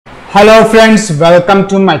Hello friends, welcome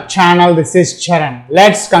to my channel. This is Charan.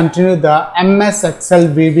 Let's continue the MS Excel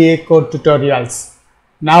VBA Code tutorials.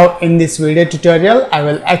 Now in this video tutorial, I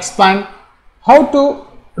will explain how to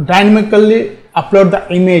dynamically upload the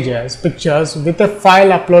images, pictures with a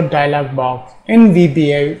file upload dialog box in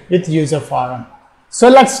VBA with Userform. So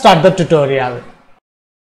let's start the tutorial.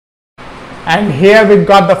 And here we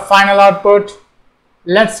got the final output.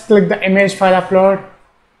 Let's click the image file upload.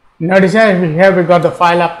 Notice here we got the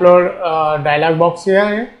file upload dialog box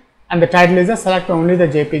here, and the title is select only the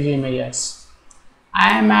JPG images.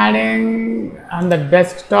 I am adding on the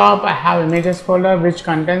desktop. I have images folder which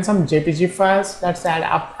contains some JPG files. Let's add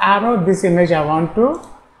up arrow. This image I want to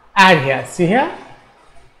add here. See here,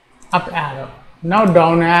 up arrow. Now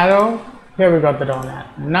down arrow. Here we got the down arrow.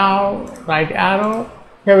 Now right arrow.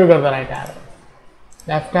 Here we got the right arrow.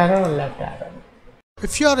 Left arrow, left arrow.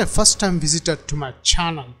 If you are a first time visitor to my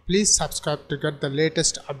channel, please subscribe to get the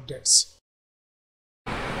latest updates.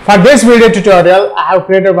 For this video tutorial, I have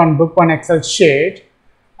created one book, one Excel sheet.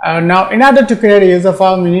 Now in order to create a user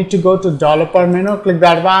form, we need to go to developer menu, click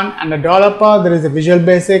that one, and the developer, there is a Visual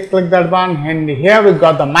Basic, click that one, and here we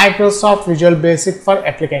got the Microsoft Visual Basic for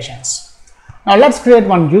applications. Now let's create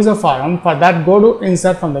one user form. For that, go to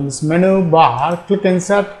insert from this menu bar, click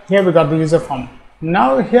insert. Here we got the user form.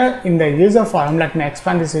 Now here in the user form, let me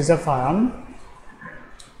expand this user form.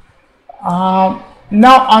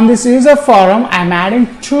 Now on this user form, I am adding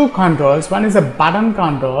two controls. One is a button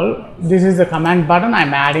control. This is the command button I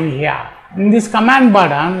am adding here. In this command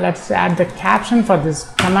button, let's add the caption for this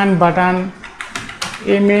command button,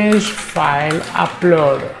 image file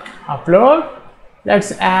upload.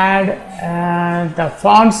 Let's add the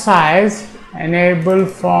font size. Enable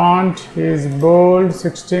font is bold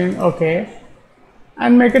 16. Okay.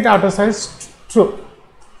 And make it auto size true.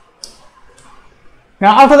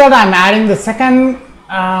 Now after that, I am adding the second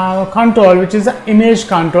control, which is the image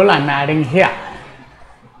control. I am adding here.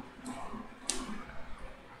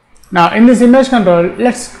 Now in this image control,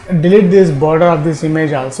 let's delete this border of this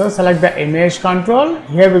image also. Select the image control.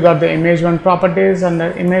 Here we got the image one properties.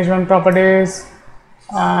 Under image one properties,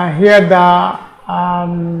 here the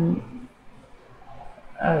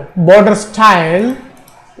border style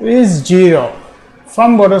is 0.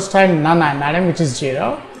 From border style none I am adding, which is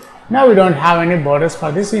 0. Now we don't have any borders for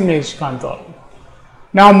this image control.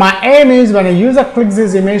 Now my aim is when a user clicks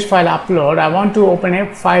this image file upload, I want to open a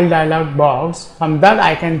file dialog box. From that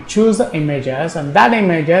I can choose the images, and that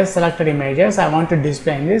images, selected images, I want to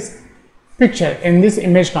display in this picture in this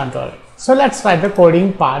image control. So let's try the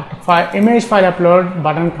coding part. For image file upload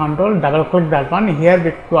button control, double click that one. Here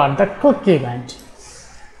we got the click event.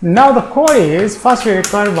 Now the code is, first we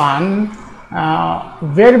require one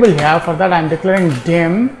variable here. For that I am declaring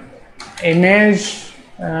dim image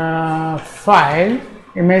file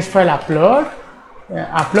upload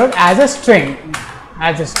as a string.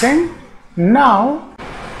 Now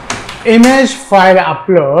image file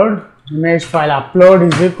upload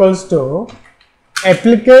is equals to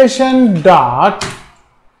application dot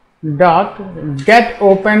get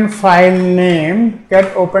open file name. The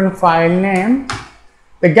get open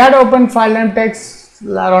file name takes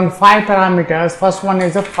around 5 parameters. First one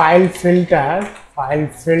is a file filter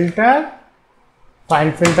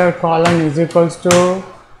colon is equals to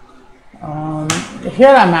here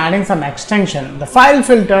I am adding some extension. The file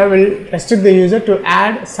filter will restrict the user to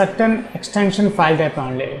add certain extension file type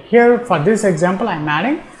only. Here for this example I am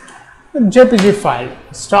adding the JPG file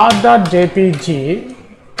start.jpg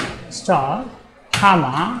start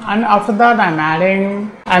comma, and after that I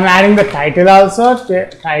am adding the title also.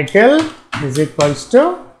 Title is equals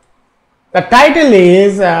to, the title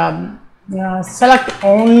is select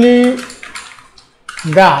only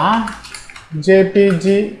the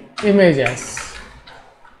JPG images.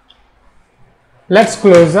 Let's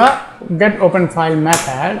close the get open file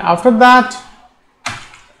method. After that,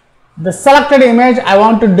 the selected image I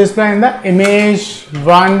want to display in the image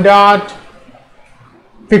one dot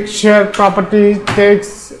picture property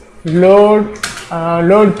takes load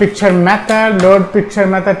picture method. Load picture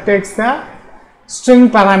method takes the string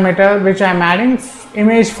parameter which I am adding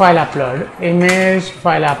image file upload.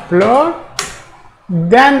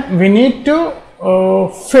 Then we need to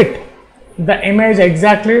fit the image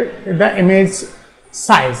exactly the image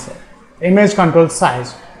size, image control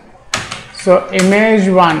size. So image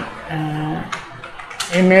one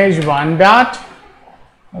dot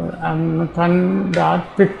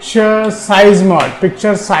picture size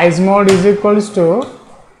mode is equals to,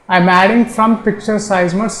 I am adding from picture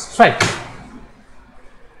size mode straight.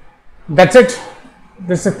 That's it.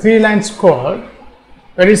 This is a 3 lines code,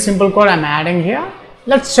 very simple code I am adding here.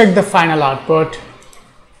 Let's check the final output.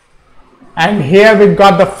 And here we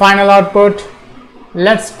got the final output.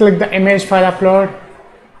 Let's click the image file upload.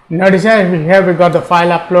 Notice here we got the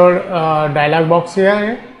file upload dialog box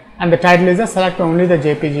here, and the title is select only the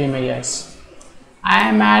JPG images. I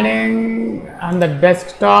am adding on the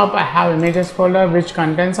desktop, I have images folder which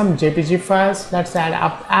contains some JPG files. Let's add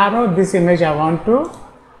up arrow. This image I want to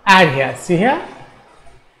add here. See here,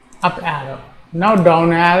 up arrow. Now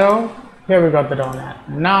down arrow. Here we got the down arrow.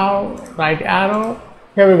 Now right arrow.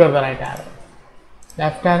 Here we got the right arrow.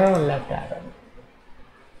 Left arrow, left arrow.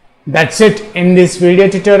 That's it. In this video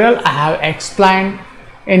tutorial, I have explained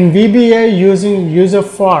in VBA using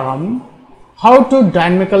Userform how to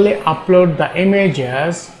dynamically upload the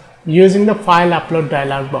images using the file upload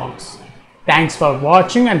dialog box. Thanks for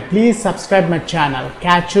watching and please subscribe my channel.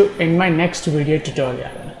 Catch you in my next video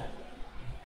tutorial.